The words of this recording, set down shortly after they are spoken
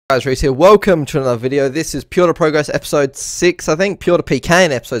Guys, Reese here. Welcome to another video. This is Pure to Progress episode 6, I think. Pure to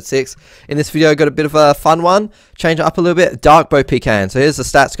PKing episode 6. In this video, I got a bit of a fun one. Change it up a little bit. Dark bow PKing. So here's the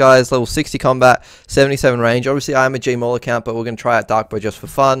stats, guys. Level 60 combat, 77 range. Obviously, I am a Gmall account, but we're going to try out dark bow just for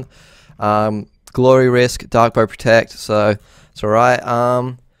fun. Glory risk, dark bow protect. So it's alright.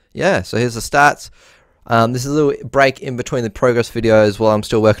 Yeah, so here's the stats. This is a little break in between the progress videos while I'm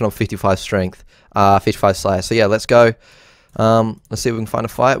still working on 55 strength, 55 slash. So yeah, let's go. Let's see if we can find a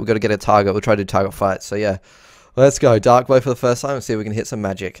fight. We've got to get a target. We'll try to do target fights. So yeah, let's go. Dark bow for the first time and see if we can hit some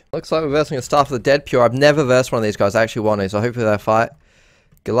magic. Looks like we're versing a Staff of the Dead Pure. I've never versed one of these guys. I actually want to, so hopefully they'll fight.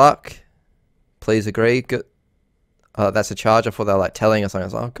 Good luck. Please agree. Good. That's a charge. I thought they were like telling us something. I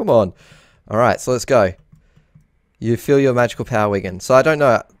was like, oh, come on. Alright, so let's go. You feel your magical power, Wigan. So I don't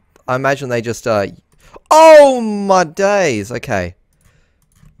know. I imagine they just, oh my days. Okay.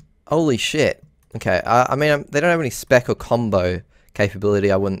 Holy shit. Okay, I mean, they don't have any spec or combo capability,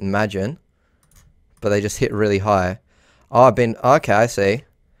 I wouldn't imagine. But they just hit really high. Oh, I've been... Okay, I see.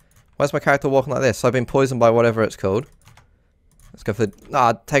 Why's my character walking like this? So I've been poisoned by whatever it's called. Let's go for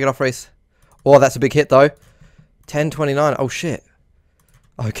the... take it off, Reese. Oh, that's a big hit, though. 1029. Oh, shit.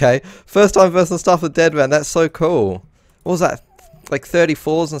 Okay. First time versus stuff with dead, man. That's so cool. What was that? Like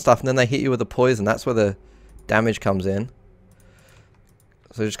 34s and stuff, and then they hit you with the poison. That's where the damage comes in.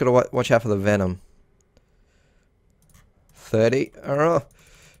 So just gotta watch out for the venom. 30. Oh,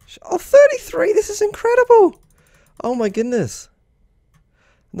 33. This is incredible. Oh my goodness.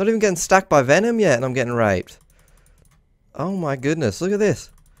 I'm not even getting stacked by venom yet, and I'm getting raped. Oh my goodness. Look at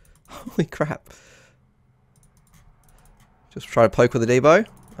this. Holy crap. Just try to poke with the debo.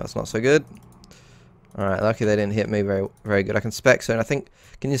 That's not so good. Alright, lucky they didn't hit me very good. I can spec soon. I think...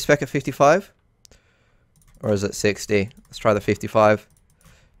 Can you spec at 55? Or is it 60? Let's try the 55.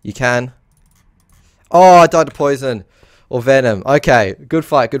 You can. Oh, I died to poison. Or venom. Okay, good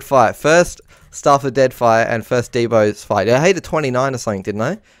fight, good fight. First Staff of the Dead fight and first Debo's fight. Yeah, I hit a 29 or something, didn't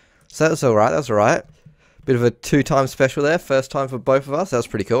I? So that was alright, that was alright. Bit of a two-time special there. First time for both of us. That was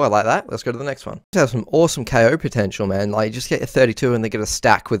pretty cool. I like that. Let's go to the next one. Just have some awesome KO potential, man. Like, you just get a 32 and they get a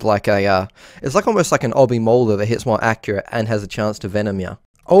stack with like a... it's like almost like an obby molder that hits more accurate and has a chance to venom you.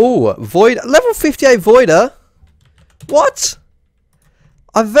 Oh, Void... Level 58 Voider? What?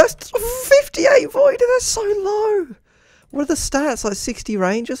 I've versed 58 Voider, that's so low. What are the stats? Like 60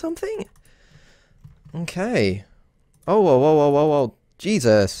 range or something? Okay. Oh, whoa, whoa, whoa, whoa, whoa.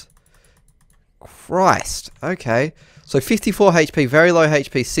 Jesus. Christ. Okay. So 54 HP, very low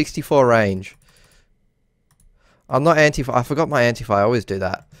HP, 64 range. I'm not anti-fire. I forgot my anti-fire. I always do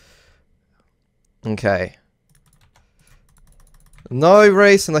that. Okay. No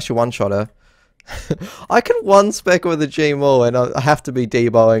race unless you're one-shotter. I can one-spec with a Gmall and I have to be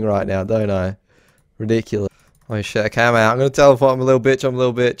deboing right now, don't I? Ridiculous. Oh shit, okay, I'm out. I'm going to teleport. I'm a little bitch. I'm a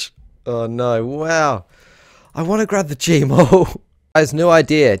little bitch. Oh no, wow. I want to grab the Gmall. Guys, new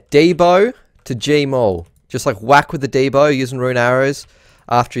idea. Debo to Gmall. Just like whack with the Debo using rune arrows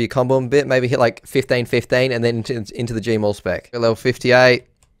after you combo them a bit. Maybe hit like 15-15 and then into the Gmall spec. Level 58.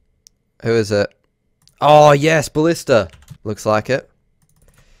 Who is it? Oh yes, Ballista. Looks like it.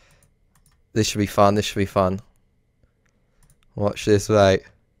 This should be fun. This should be fun. Watch this, mate.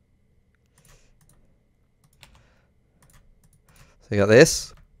 So you got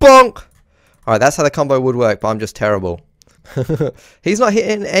this. Bonk! Alright, that's how the combo would work, but I'm just terrible. He's not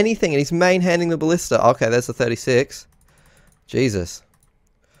hitting anything, and he's main-handing the Ballista. Okay, there's the 36. Jesus.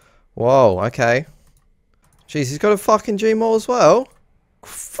 Whoa, okay. Jeez, he's got a fucking Gmall as well.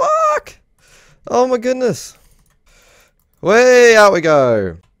 Fuck! Oh my goodness. Way out we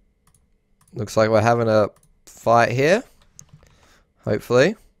go. Looks like we're having a fight here.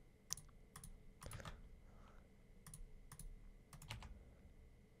 Hopefully.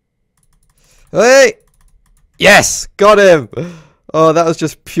 Hey! Yes! Got him! Oh, that was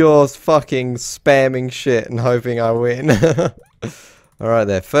just pure fucking spamming shit and hoping I win. Alright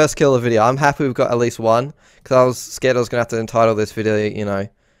there. First kill of the video. I'm happy we've got at least one. Because I was scared I was going to have to entitle this video, you know,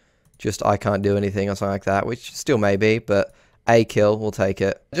 just I can't do anything or something like that. Which still may be, but... A kill, we'll take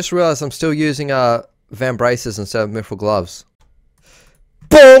it. I just realized I'm still using Van Braces instead of Mithril Gloves.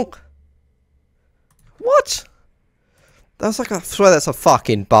 Bonk! What? That's like, I swear that's a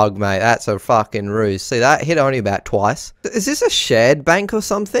fucking bug, mate. That's a fucking ruse. See, that hit only about twice. Is this a shared bank or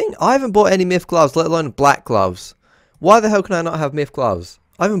something? I haven't bought any Myth Gloves, let alone black gloves. Why the hell can I not have Myth Gloves?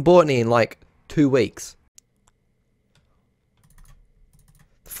 I haven't bought any in like 2 weeks.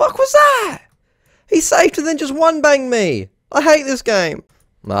 The fuck was that? He saved and then just one-banged me. I hate this game.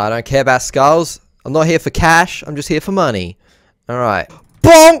 No, I don't care about skulls. I'm not here for cash. I'm just here for money. Alright. Bonk!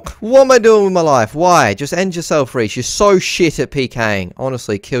 Bonk! What am I doing with my life? Why? Just end yourself, Reese. You're so shit at PKing.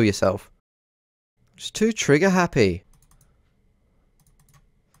 Honestly, kill yourself. Just too trigger happy.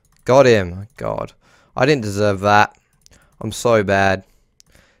 Got him. God. I didn't deserve that. I'm so bad.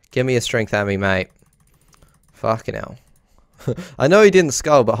 Give me a strength at me, mate. Fucking hell. I know he didn't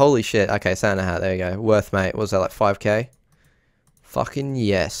skull, but holy shit. Okay, Santa hat. There you go. Worth, mate. What was that, like 5k? Fucking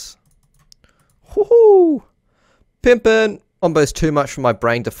yes. Woohoo! Pimpin'! Combo's too much for my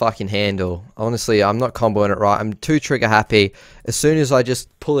brain to fucking handle. Honestly, I'm not comboing it right. I'm too trigger happy. As soon as I just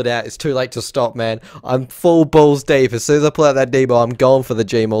pull it out, it's too late to stop, man. I'm full balls deep. As soon as I pull out that D-ball, I'm going for the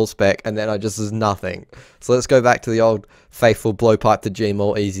G.SKILL spec, and then I just there's nothing. So let's go back to the old faithful blowpipe to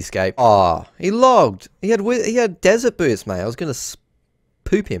G.SKILL easy escape. Oh, he logged. He had desert boots, mate. I was gonna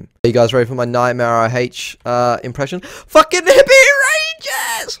poop him. Are you guys ready for my Nightmare IH impression? Fucking hippie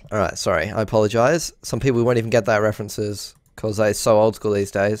rages! Alright, sorry. I apologize. Some people won't even get that references. Because they're so old school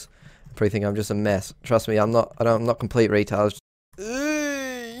these days. I probably think I'm just a mess. Trust me, I'm not complete retard.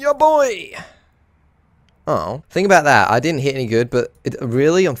 Your boy! Oh. Think about that. I didn't hit any good, but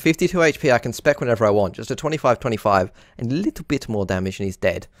really, on 52 HP, I can spec whenever I want. Just a 25-25, and a little bit more damage, and he's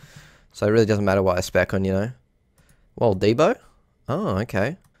dead. So it really doesn't matter what I spec on, you know. Well, Debo? Oh,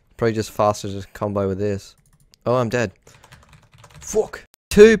 okay. Probably just faster to combo with this. Oh, I'm dead. Fuck.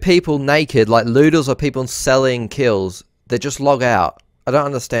 2 people naked, like looters or people selling kills. They just log out. I don't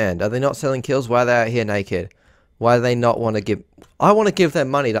understand. Are they not selling kills? Why are they out here naked? Why do they not want to give... I want to give them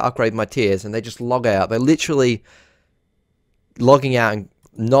money to upgrade my tiers, and they just log out. They're literally logging out and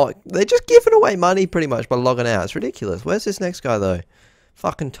not... They're just giving away money pretty much by logging out. It's ridiculous. Where's this next guy, though?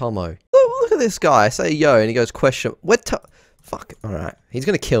 Fucking Tomo. Look at this guy. I say yo, and he goes question... Fuck. Alright. He's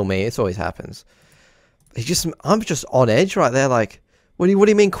going to kill me. It always happens. I'm just on edge right there, like... What do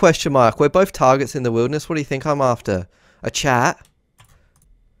you mean question mark? We're both targets in the wilderness. What do you think I'm after? A chat?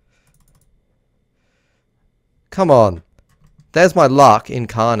 Come on. There's my luck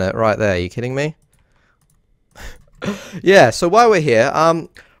incarnate right there. Are you kidding me? Yeah, so while we're here,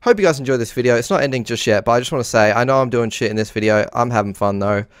 hope you guys enjoyed this video. It's not ending just yet, but I just want to say, I know I'm doing shit in this video. I'm having fun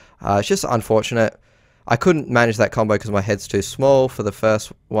though. It's just unfortunate. I couldn't manage that combo because my head's too small for the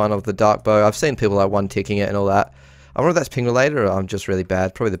first one of the dark bow. I've seen people like one-ticking it and all that. I wonder if that's ping related or I'm just really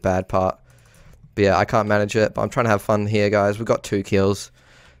bad. Probably the bad part. But yeah, I can't manage it, but I'm trying to have fun here, guys. We've got 2 kills.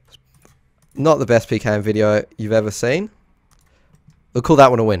 Not the best PKing video you've ever seen. We'll call that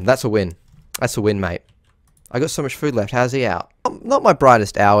one a win. That's a win. That's a win, mate. I got so much food left. How's he out? Not my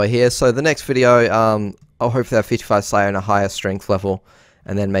brightest hour here, so the next video, I'll hopefully have 55 Slayer and a higher strength level.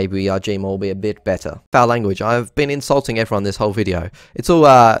 And then maybe our G.SKILL will be a bit better. Foul language. I've been insulting everyone this whole video. It's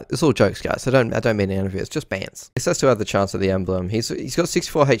all jokes, guys. I don't mean any of it. It's just bans. He says to have the chance at the emblem. He's got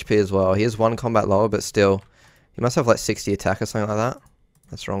 64 HP as well. He is 1 combat lower, but still, he must have like 60 attack or something like that.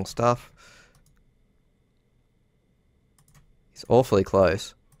 That's wrong stuff. He's awfully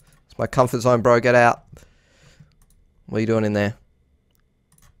close. It's my comfort zone, bro. Get out. What are you doing in there?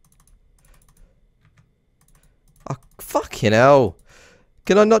 Oh, fucking hell.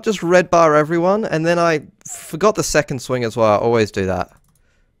 Can I not just red bar everyone? And then I forgot the second swing as well. I always do that.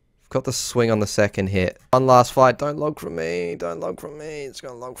 Got the swing on the second hit. One last fight. Don't log from me. Don't log from me. It's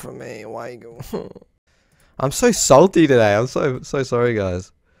going to log from me. Why you go? I'm so salty today. I'm so sorry,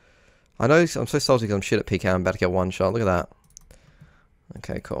 guys. I know I'm so salty because I'm shit at PK. I'm about to get 1 shot. Look at that.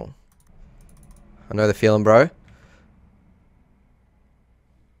 Okay, cool. I know the feeling, bro.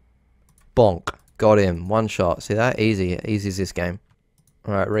 Bonk. Got him. 1 shot. See that? Easy. Easy as this game.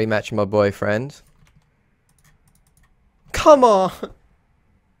 Alright, rematch my boyfriend. Come on!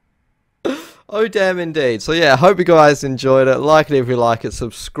 Oh damn indeed. So yeah, hope you guys enjoyed it. Like it if you like it.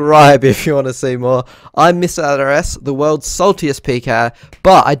 Subscribe if you want to see more. I'm MrAdelaideRS, the world's saltiest PKer.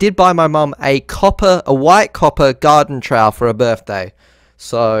 But I did buy my mum a white copper garden trowel for her birthday.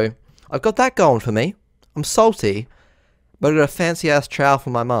 So, I've got that going for me. I'm salty, but I got a fancy ass trowel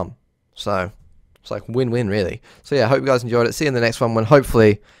for my mum. So... it's like win-win, really. So yeah, I hope you guys enjoyed it. See you in the next one when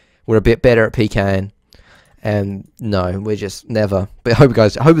hopefully we're a bit better at PKing. And no, we're just never. But I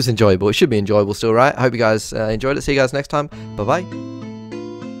hope it's enjoyable. It should be enjoyable still, right? I hope you guys enjoyed it. See you guys next time. Bye-bye.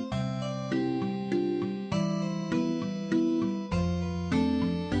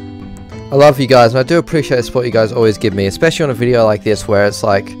 I love you guys, and I do appreciate the support you guys always give me, especially on a video like this where it's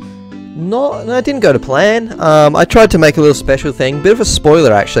like... I didn't go to plan. I tried to make a little special thing. Bit of a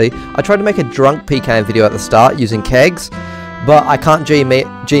spoiler, actually. I tried to make a drunk PKing video at the start using kegs, but I can't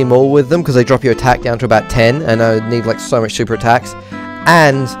G.SKILL with them because they drop your attack down to about 10, and I need like so much super attacks,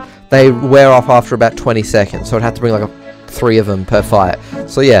 and they wear off after about 20 seconds, so I'd have to bring like a 3 of them per fight.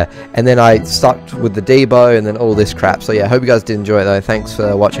 So yeah, and then I stuck with the debo and then all this crap. So yeah, hope you guys did enjoy it though. Thanks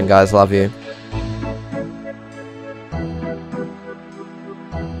for watching, guys. Love you.